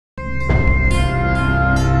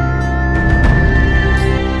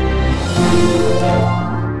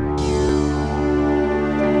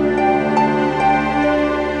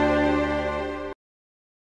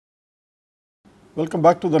Welcome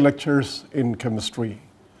back to the lectures in chemistry.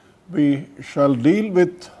 We shall deal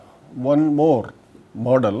with one more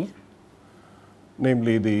model,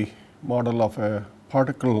 namely the model of a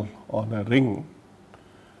particle on a ring,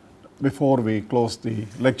 before we close the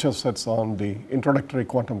lecture sets on the introductory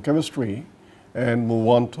quantum chemistry and move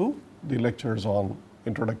on to the lectures on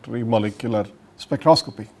introductory molecular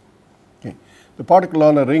spectroscopy. Okay. The particle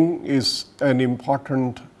on a ring is an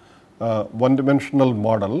important one-dimensional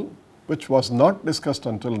model which was not discussed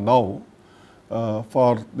until now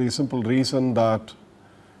for the simple reason that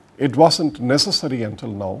it was not necessary until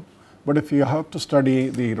now. But if you have to study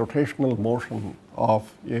the rotational motion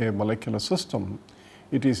of a molecular system,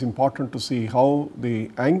 it is important to see how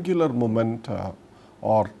the angular momenta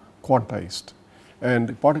are quantized. And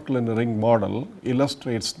the particle in a ring model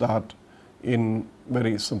illustrates that in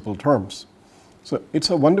very simple terms. So, it is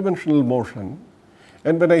a one-dimensional motion,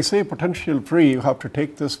 and when I say potential free, you have to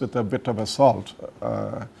take this with a bit of a salt,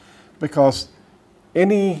 because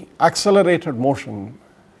any accelerated motion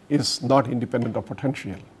is not independent of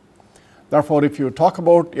potential. Therefore, if you talk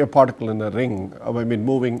about a particle in a ring,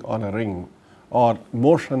 moving on a ring or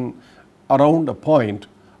motion around a point,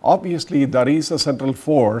 obviously there is a central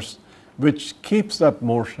force which keeps that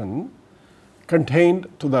motion contained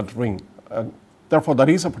to that ring, and therefore there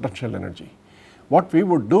is a potential energy. What we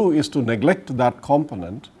would do is to neglect that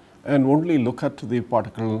component and only look at the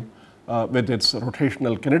particle with its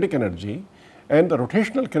rotational kinetic energy, and the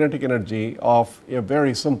rotational kinetic energy of a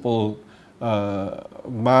very simple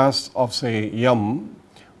mass of say m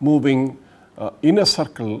moving in a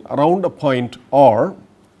circle around a point r,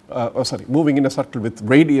 moving in a circle with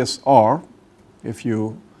radius r. If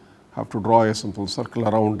you have to draw a simple circle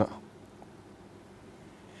around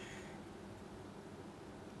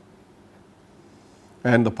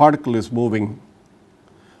and the particle is moving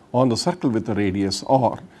on the circle with the radius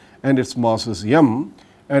r and its mass is m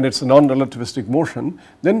and it is a non-relativistic motion,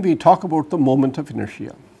 then we talk about the moment of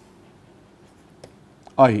inertia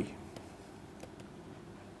I.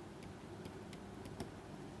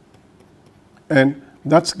 And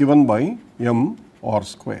that is given by m r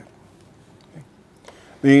square.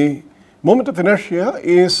 The moment of inertia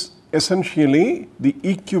is essentially the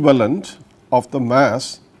equivalent of the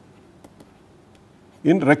mass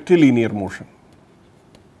in rectilinear motion,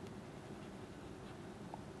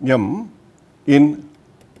 m in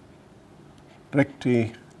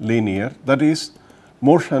rectilinear, that is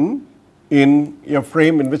motion in a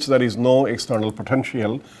frame in which there is no external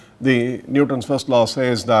potential. The Newton's first law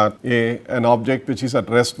says that an object which is at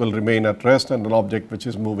rest will remain at rest, and an object which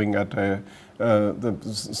is moving at a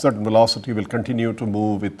certain velocity will continue to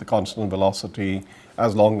move with the constant velocity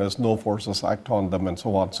as long as no forces act on them and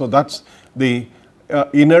so on. So, that is the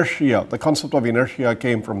inertia, the concept of inertia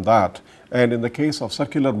came from that, and in the case of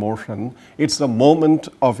circular motion, it is the moment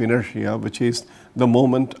of inertia which is the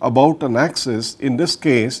moment about an axis. In this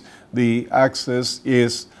case, the axis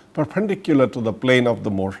is perpendicular to the plane of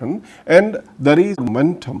the motion and there is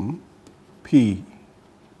momentum p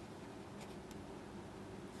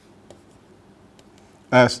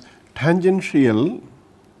as tangential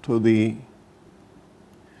to the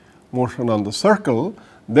motion on the circle.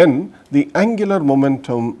 Then the angular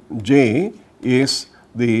momentum j is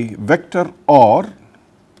the vector r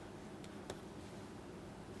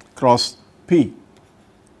cross p.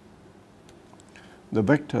 The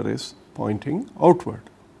vector is pointing outward,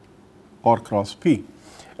 r cross p.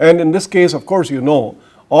 And in this case, of course, you know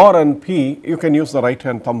r and p, you can use the right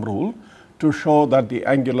hand thumb rule to show that the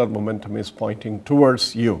angular momentum is pointing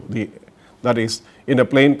towards you, that is in a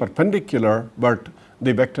plane perpendicular, but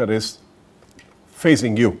the vector is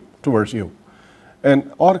facing you, towards you.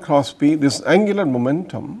 And r cross p, this angular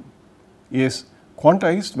momentum is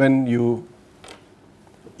quantized when you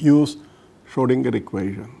use Schrodinger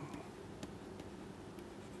equation.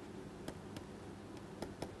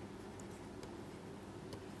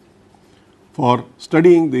 For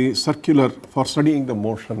studying the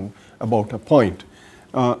motion about a point.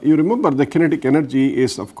 You remember the kinetic energy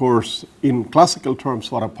is, of course, in classical terms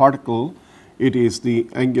for a particle, it is the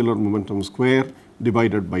angular momentum square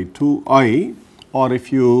divided by 2I, or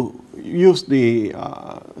if you use the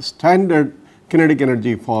standard kinetic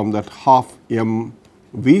energy form, that half m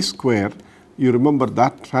v square, you remember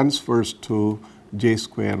that transfers to j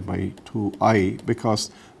square by 2I,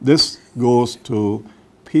 because this goes to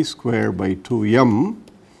p square by 2m,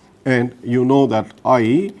 and you know that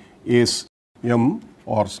I is m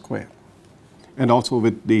r square. And also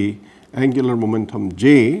with the angular momentum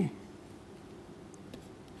j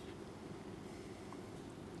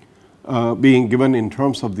being given in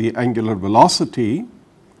terms of the angular velocity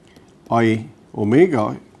I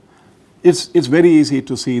omega, it's very easy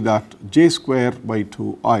to see that j square by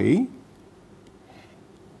 2I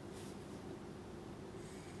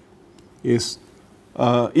is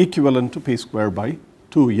equivalent to p square by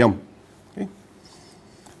 2m. Okay.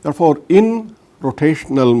 Therefore, in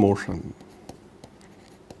rotational motion,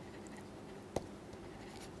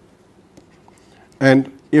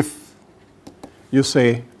 and if you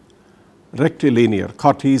say rectilinear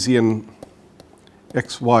Cartesian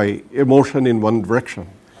xy motion in one direction,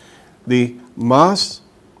 the mass,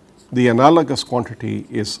 the analogous quantity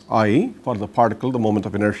is I for the particle, the moment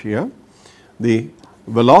of inertia. The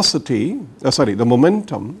velocity, the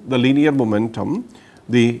momentum, the linear momentum,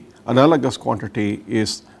 the analogous quantity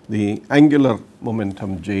is the angular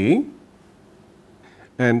momentum j,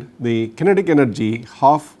 and the kinetic energy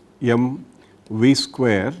half m v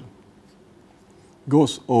square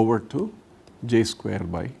goes over to j square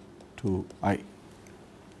by 2I.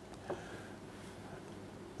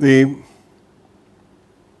 The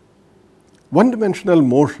one dimensional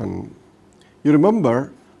motion, you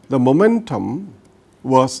remember the momentum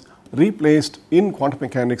was replaced in quantum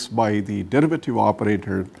mechanics by the derivative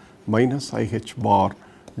operator minus I h bar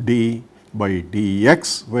d by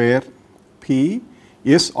dx, where p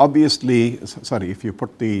is obviously, if you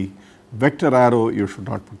put the vector arrow, you should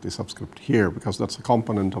not put the subscript here because that is a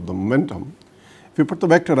component of the momentum. If you put the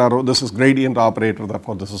vector arrow, this is gradient operator,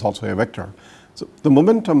 therefore this is also a vector. So, the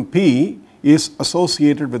momentum p is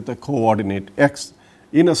associated with the coordinate x.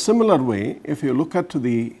 In a similar way, if you look at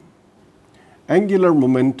the angular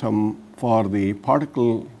momentum for the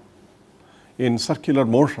particle in circular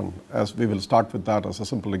motion, as we will start with that as a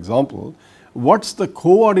simple example, what is the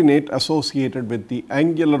coordinate associated with the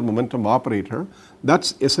angular momentum operator? That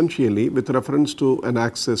is essentially with reference to an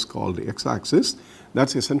axis called the x axis, that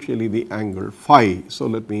is essentially the angle phi. So,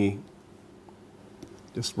 let me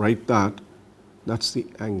just write that is the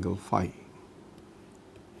angle phi.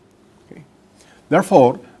 Okay.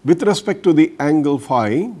 Therefore, with respect to the angle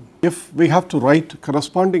phi, if we have to write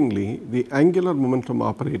correspondingly the angular momentum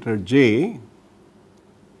operator j,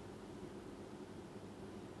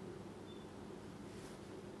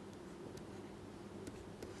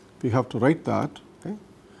 we have to write that, okay,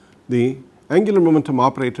 the angular momentum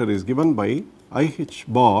operator is given by I h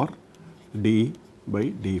bar d by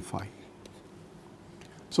d phi.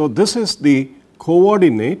 So, this is the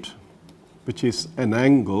coordinate, which is an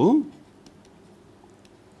angle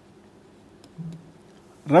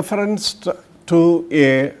referenced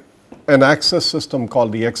to an axis system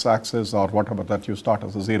called the x axis or whatever that you start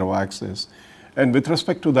as a 0 axis, and with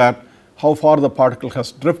respect to that, how far the particle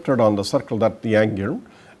has drifted on the circle, that the angle,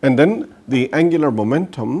 and then the angular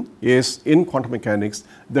momentum is in quantum mechanics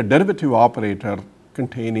the derivative operator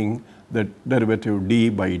containing the derivative d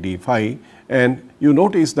by d phi, and you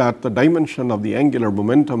notice that the dimension of the angular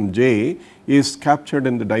momentum j is captured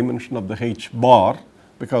in the dimension of the h bar,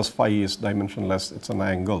 because phi is dimensionless, it is an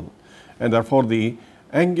angle, and therefore the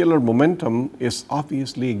angular momentum is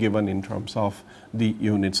obviously given in terms of the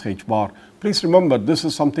units h bar. Please remember, this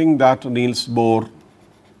is something that Niels Bohr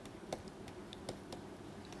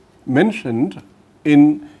mentioned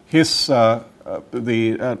in his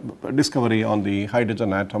discovery on the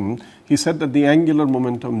hydrogen atom. He said that the angular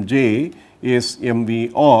momentum j is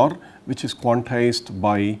mvr, which is quantized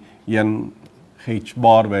by n h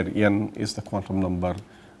bar, where n is the quantum number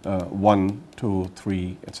 1, 2,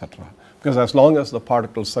 3, etc. Because as long as the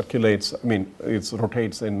particle circulates, it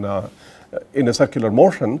rotates in a circular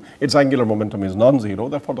motion, its angular momentum is non-zero,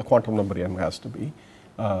 therefore the quantum number n has to be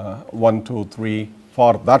 1, 2, 3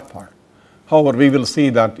 for that part. However, we will see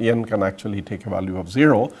that n can actually take a value of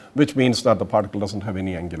 0, which means that the particle does not have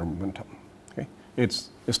any angular momentum. Okay. It is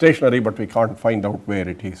stationary, but we can't find out where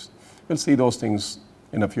it is. We will see those things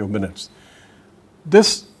in a few minutes.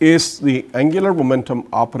 This is the angular momentum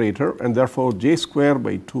operator, and therefore j square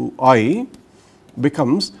by 2I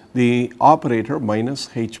becomes the operator minus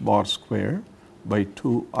h bar square by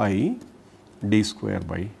 2I d square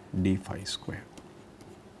by d phi square.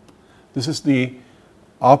 This is the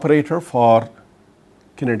operator for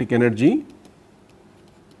kinetic energy,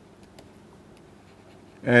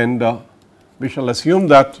 and we shall assume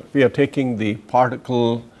that we are taking the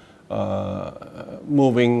particle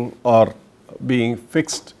moving or being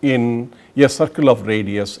fixed in a circle of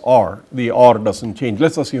radius r. The r does not change,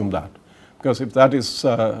 let us assume that, because if that is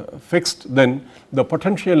fixed, then the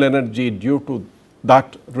potential energy due to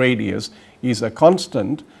that radius is a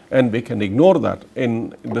constant, and we can ignore that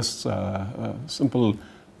in this simple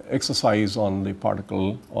exercise on the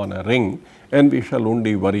particle on a ring, and we shall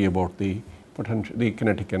only worry about the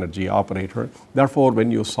kinetic energy operator. Therefore,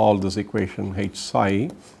 when you solve this equation, h psi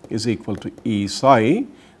is equal to E psi,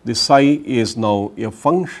 the psi is now a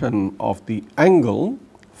function of the angle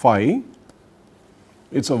phi.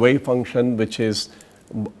 It is a wave function which is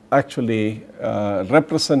actually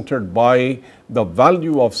represented by the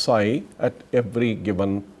value of psi at every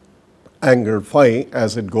given angle phi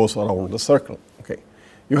as it goes around the circle. Okay.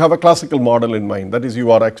 You have a classical model in mind, that is,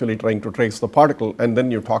 you are actually trying to trace the particle and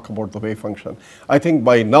then you talk about the wave function. I think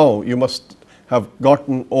by now you must have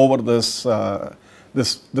gotten over this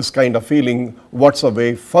this kind of feeling, what's a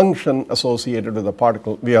wave function associated with the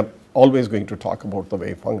particle. We are always going to talk about the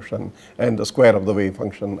wave function and the square of the wave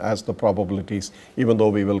function as the probabilities, even though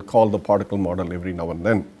we will call the particle model every now and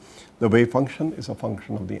then. The wave function is a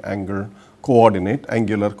function of the angular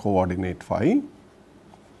coordinate phi,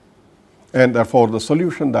 and therefore the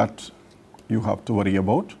solution that you have to worry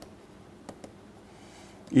about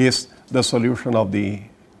is the solution of the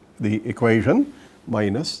equation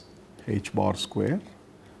minus h bar square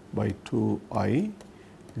by 2I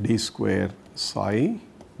d square psi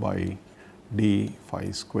by d phi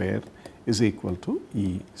square is equal to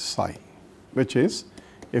E psi, which is,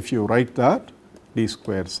 if you write that, d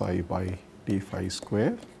square psi by d phi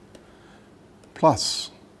square plus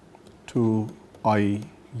 2I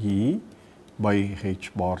E by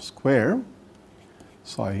h bar square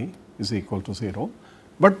psi is equal to 0.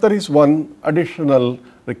 But there is one additional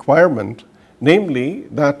requirement, namely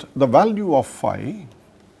that the value of phi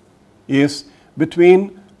is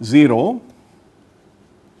between 0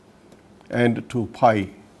 and 2 pi.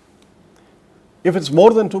 If it is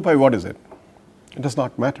more than 2 pi, what is it? It does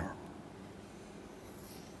not matter.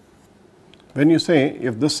 When you say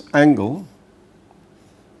if this angle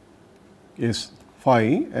is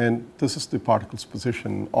phi and this is the particle's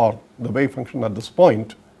position or the wave function at this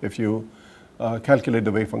point, if you calculate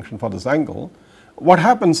the wave function for this angle, what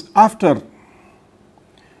happens after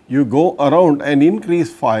you go around and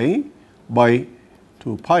increase phi by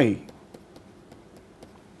 2 pi?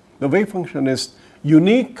 The wave function is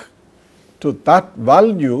unique to that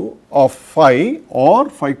value of phi or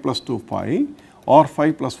phi plus 2 pi or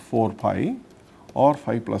phi plus 4 pi or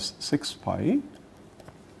phi plus 6 pi.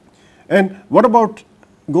 And what about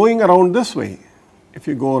going around this way? If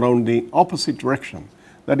you go around the opposite direction,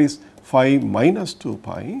 that is phi minus 2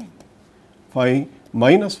 pi, phi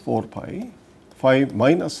minus 4 pi, phi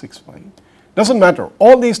minus 6 pi, does not matter.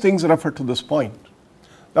 All these things refer to this point.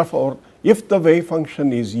 Therefore, if the wave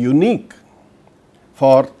function is unique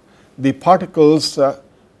for the particle's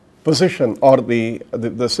position or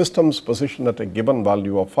the system's position at a given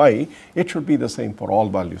value of phi, it should be the same for all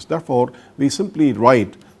values. Therefore, we simply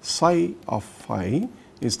write psi of phi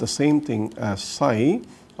is the same thing as psi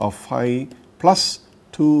of phi plus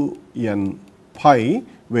 2n pi,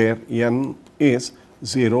 where n is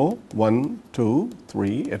 0, 1, 2,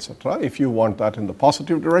 3, etc. If you want that in the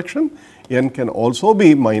positive direction, n can also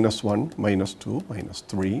be minus 1, minus 2, minus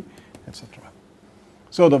 3, etc.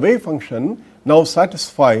 So, the wave function now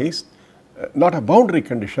satisfies not a boundary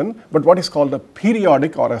condition, but what is called a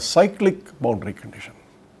periodic or a cyclic boundary condition.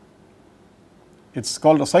 It is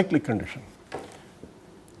called a cyclic condition.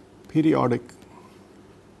 Periodic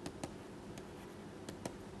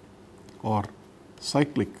or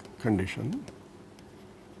cyclic condition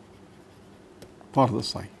for the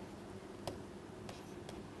psi.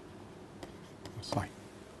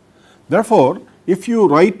 Therefore, if you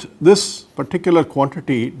write this particular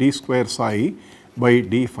quantity d square psi by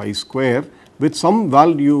d phi square with some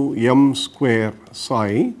value m square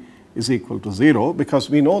psi is equal to 0, because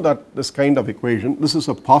we know that this kind of equation, this is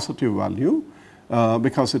a positive value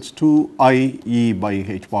because it is 2 IE by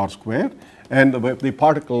h bar square, and the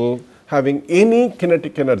particle having any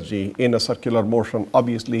kinetic energy in a circular motion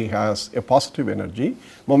obviously has a positive energy.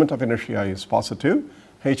 Moment of inertia is positive,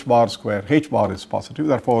 h bar square, h bar is positive,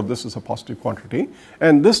 therefore this is a positive quantity,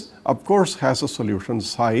 and this of course has a solution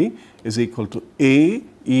psi is equal to a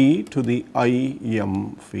e to the I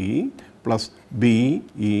m phi plus b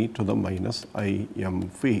e to the minus I m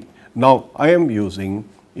phi. Now, I am using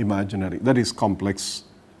imaginary, that is complex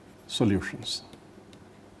solutions.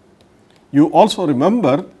 You also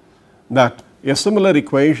remember that a similar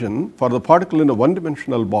equation for the particle in a one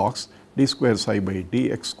dimensional box, d square psi by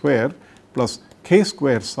dx square plus k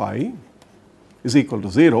square psi is equal to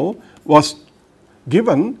 0, was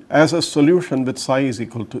given as a solution with psi is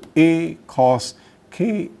equal to a cos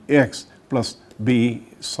kx plus b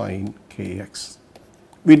sin kx.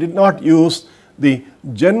 We did not use the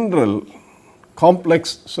general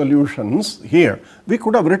complex solutions here. We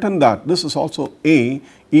could have written that this is also a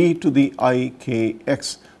e to the I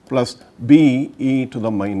kx plus b e to the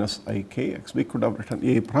minus I kx. We could have written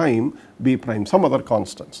a prime, b prime, some other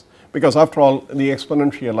constants. because after all the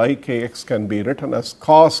exponential I kx can be written as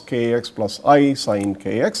cos kx plus I sin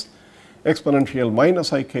kx. Exponential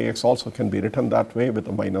minus I kx also can be written that way with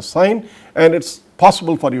a minus sign, and it's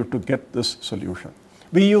possible for you to get this solution.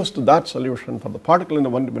 We used that solution for the particle in a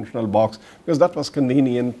one-dimensional box because that was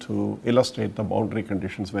convenient to illustrate the boundary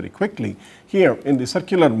conditions very quickly. Here in the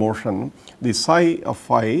circular motion, the psi of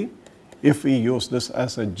phi, if we use this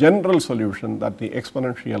as a general solution, that the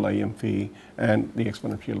exponential Im phi and the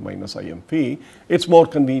exponential minus Im phi, it's more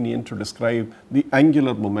convenient to describe the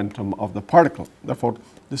angular momentum of the particle. Therefore,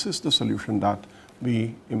 this is the solution that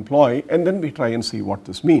we employ, and then we try and see what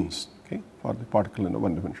this means, okay, for the particle in a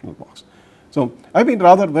one-dimensional box. So I've been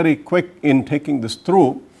rather very quick in taking this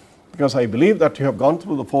through because I believe that you have gone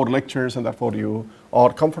through the 4 lectures and therefore you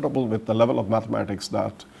are comfortable with the level of mathematics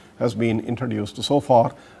that has been introduced so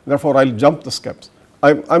far. Therefore, I'll jump the steps.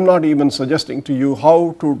 I'm not even suggesting to you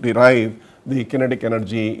how to derive the kinetic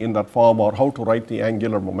energy in that form or how to write the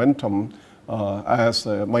angular momentum as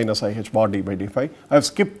minus IH bar d by d phi. I've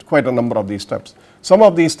skipped quite a number of these steps. Some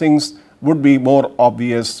of these things would be more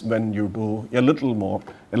obvious when you do a little more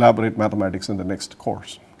elaborate mathematics in the next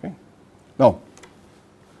course. Okay. Now,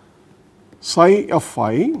 psi of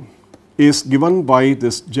phi is given by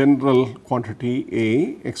this general quantity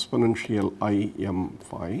A exponential Im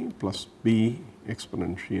phi plus B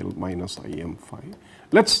exponential minus Im phi.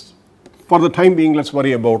 Let's, for the time being, let's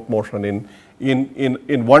worry about motion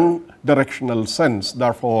in one directional sense.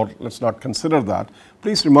 Therefore, let's not consider that.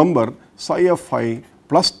 Please remember psi of phi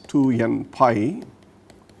plus 2n pi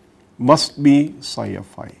must be psi of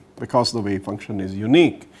phi because the wave function is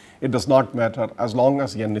unique. It does not matter as long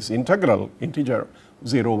as n is integral, integer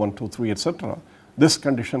 0, 1, 2, 3, etc. This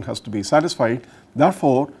condition has to be satisfied.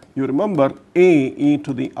 Therefore, you remember A e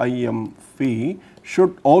to the Im phi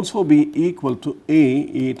should also be equal to A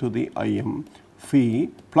e to the Im phi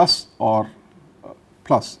plus or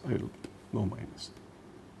plus, no minus,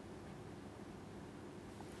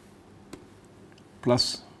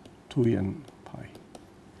 plus 2n pi.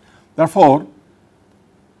 Therefore,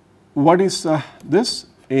 what is this?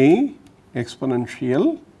 A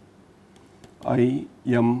exponential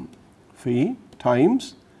Im phi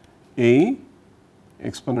times A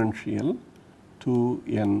exponential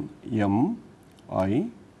 2n m I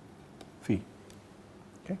phi.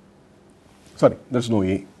 Okay. Sorry, there's no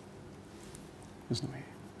A. There's no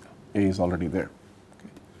A. A is already there.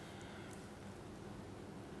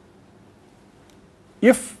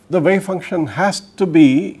 If the wave function has to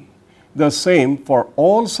be the same for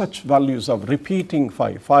all such values of repeating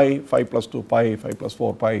phi, phi plus 2 pi, phi plus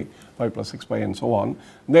 4 pi, phi plus 6 pi and so on,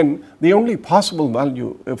 then the only possible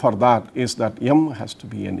value for that is that m has to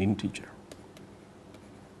be an integer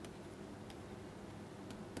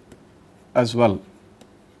as well.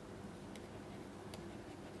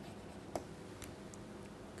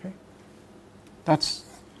 Okay. That's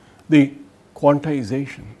the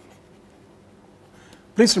quantization.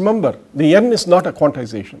 Please remember, the n is not a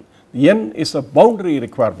quantization. The n is a boundary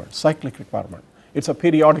requirement, cyclic requirement. It's a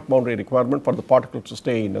periodic boundary requirement for the particle to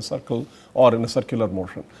stay in a circle or in a circular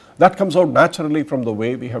motion. That comes out naturally from the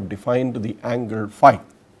way we have defined the angle phi.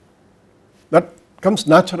 That comes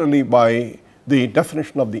naturally by the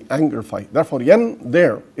definition of the angle phi. Therefore, n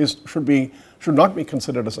there should not be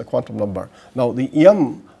considered as a quantum number. Now, the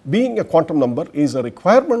m being a quantum number is a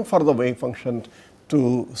requirement for the wave function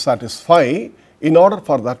to satisfy in order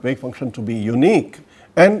for that wave function to be unique.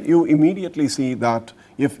 And you immediately see that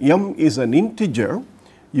if m is an integer,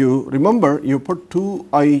 you remember you put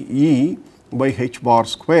 2ie by h bar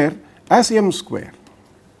square as m square.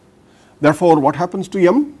 Therefore, what happens to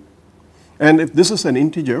m? And if this is an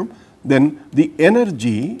integer, then the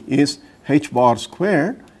energy is h bar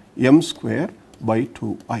square m square by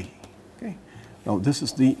 2I. Okay. Now, this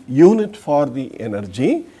is the unit for the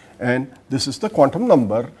energy, and this is the quantum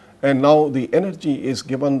number. And now the energy is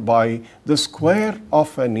given by the square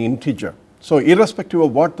of an integer. So irrespective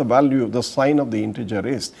of what the value, the sign of the integer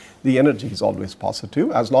is, the energy is always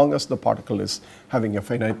positive as long as the particle is having a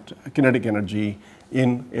finite kinetic energy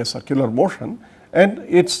in a circular motion. And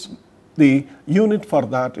it's the unit for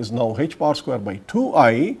that is now h bar square by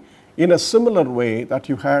 2I in a similar way that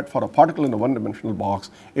you had for a particle in a one-dimensional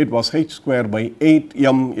box. It was h square by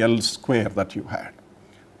 8ml square that you had.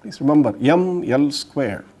 Please remember, ml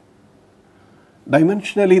square.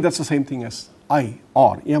 Dimensionally, that's the same thing as I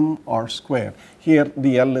or m r square. Here,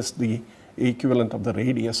 the L is the equivalent of the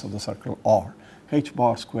radius of the circle r. H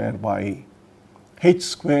bar square by h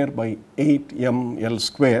square by 8ml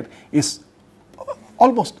square is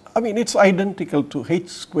almost, I mean, it's identical to h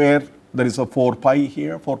square. There is a 4 pi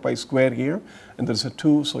here, 4 pi square here, and there is a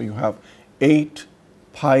 2, so you have 8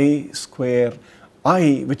 pi square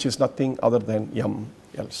I, which is nothing other than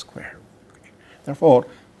ml square. Okay. Therefore,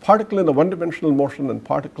 particle in a one-dimensional motion and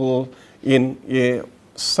particle in a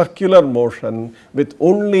circular motion with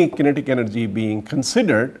only kinetic energy being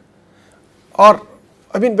considered are,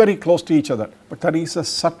 I mean, very close to each other, but there is a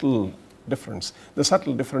subtle difference. The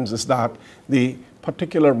subtle difference is that the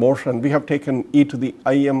particular motion, we have taken e to the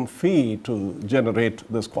im phi to generate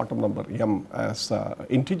this quantum number m as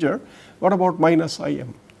integer. What about minus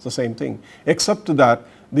im? It's the same thing, except that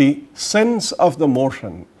the sense of the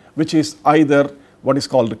motion, which is either what is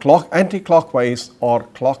called anti-clockwise or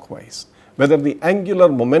clockwise, whether the angular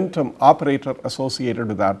momentum operator associated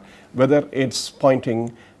with that, whether it's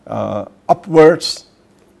pointing upwards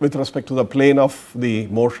with respect to the plane of the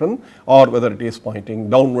motion, or whether it is pointing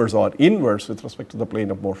downwards or inwards with respect to the plane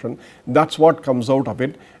of motion, that's what comes out of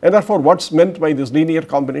it. And therefore, what's meant by this linear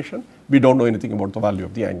combination? We don't know anything about the value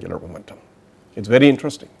of the angular momentum. It's very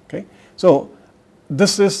interesting. Okay? So,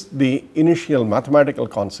 this is the initial mathematical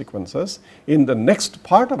consequences. In the next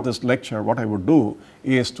part of this lecture, what I would do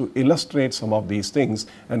is to illustrate some of these things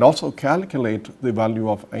and also calculate the value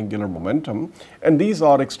of angular momentum. And these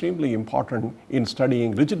are extremely important in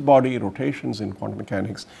studying rigid body rotations in quantum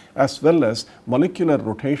mechanics, as well as molecular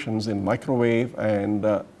rotations in microwave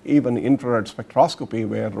and even infrared spectroscopy,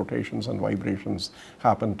 where rotations and vibrations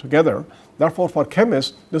happen together. Therefore, for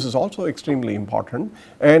chemists, this is also extremely important,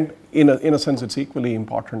 and in a sense, it's equally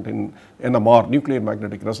important in NMR, nuclear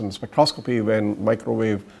magnetic resonance spectroscopy, when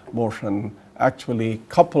microwave motion actually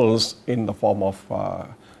couples in the form of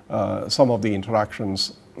some of the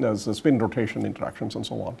interactions, there's the spin rotation interactions and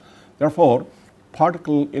so on. Therefore,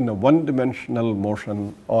 particle in a one-dimensional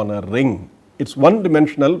motion on a ring, it's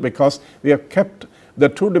one-dimensional because we have kept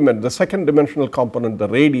the second dimensional component, the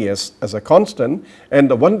radius, as a constant, and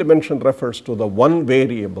the one dimension refers to the one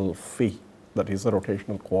variable phi, that is the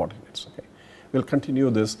rotational coordinates. Okay. We'll continue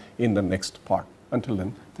this in the next part. Until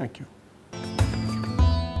then, thank you.